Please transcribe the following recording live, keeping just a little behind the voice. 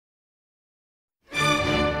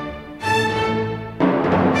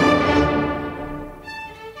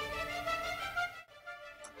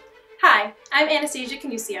I'm Anastasia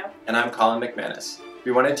Cannuscio. And I'm Colin McManus.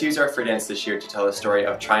 We wanted to use our free dance this year to tell a story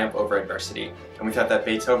of triumph over adversity, and we thought that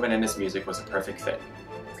Beethoven and his music was a perfect fit.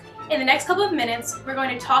 In the next couple of minutes, we're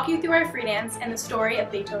going to talk you through our free dance and the story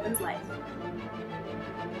of Beethoven's life.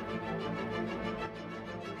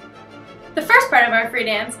 The first part of our free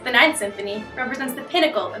dance, the Ninth Symphony, represents the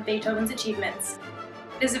pinnacle of Beethoven's achievements.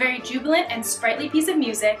 It is a very jubilant and sprightly piece of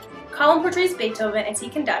music. Colin portrays Beethoven as he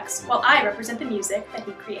conducts, while I represent the music that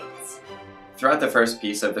he creates. Throughout the first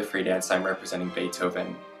piece of the free dance, I'm representing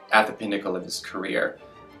Beethoven at the pinnacle of his career.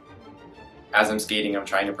 As I'm skating, I'm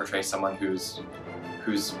trying to portray someone who's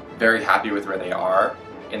very happy with where they are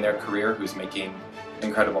in their career, who's making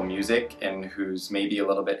incredible music, and who's maybe a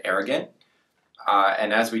little bit arrogant.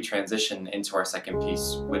 And as we transition into our second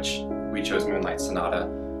piece, which we chose Moonlight Sonata,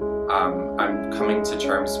 I'm coming to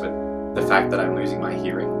terms with the fact that I'm losing my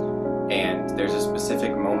hearing. And there's a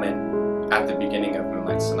specific moment at the beginning of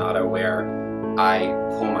Moonlight Sonata where I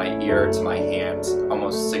pull my ear to my hand,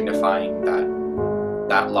 almost signifying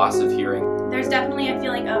that loss of hearing. There's definitely a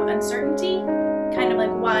feeling of uncertainty, kind of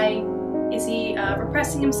like, why is he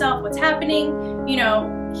repressing himself? What's happening? You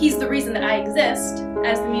know, he's the reason that I exist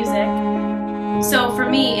as the music. So for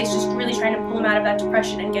me, it's just really trying to pull him out of that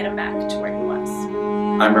depression and get him back to where he was.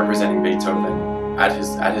 I'm representing Beethoven at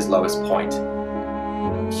his lowest point.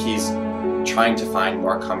 He's trying to find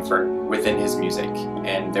more comfort within his music,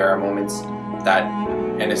 and there are moments that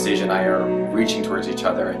Anastasia and I are reaching towards each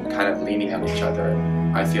other and kind of leaning on each other,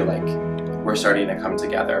 and I feel like we're starting to come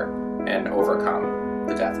together and overcome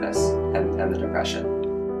the deafness and the depression.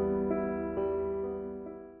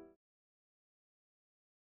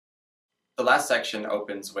 The last section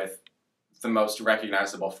opens with the most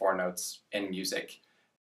recognizable four notes in music.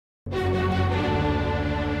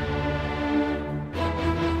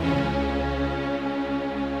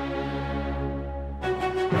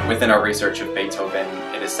 Within our research of Beethoven,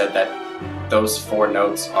 it is said that those four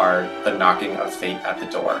notes are the knocking of fate at the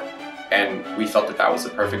door. And we felt that that was the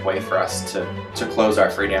perfect way for us to close our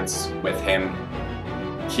free dance with him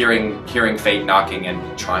hearing fate knocking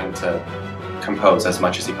and trying to compose as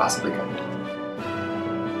much as he possibly could.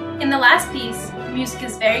 In the last piece, the music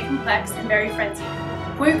is very complex and very frenzied.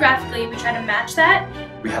 Choreographically, we try to match that.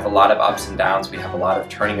 We have a lot of ups and downs, we have a lot of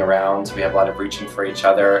turning around, we have a lot of reaching for each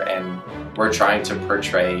other, and we're trying to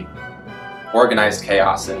portray organized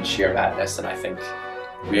chaos and sheer madness, and I think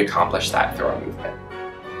we accomplish that through our movement.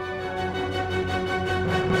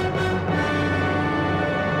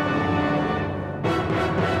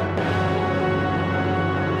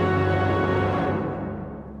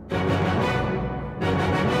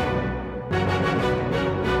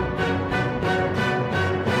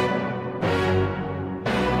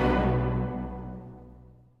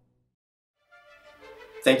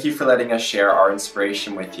 Thank you for letting us share our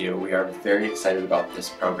inspiration with you. We are very excited about this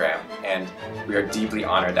program, and we are deeply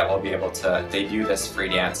honored that we'll be able to debut this free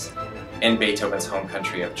dance in Beethoven's home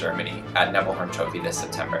country of Germany at Nebelhorn Trophy this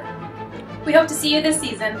September. We hope to see you this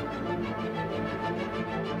season.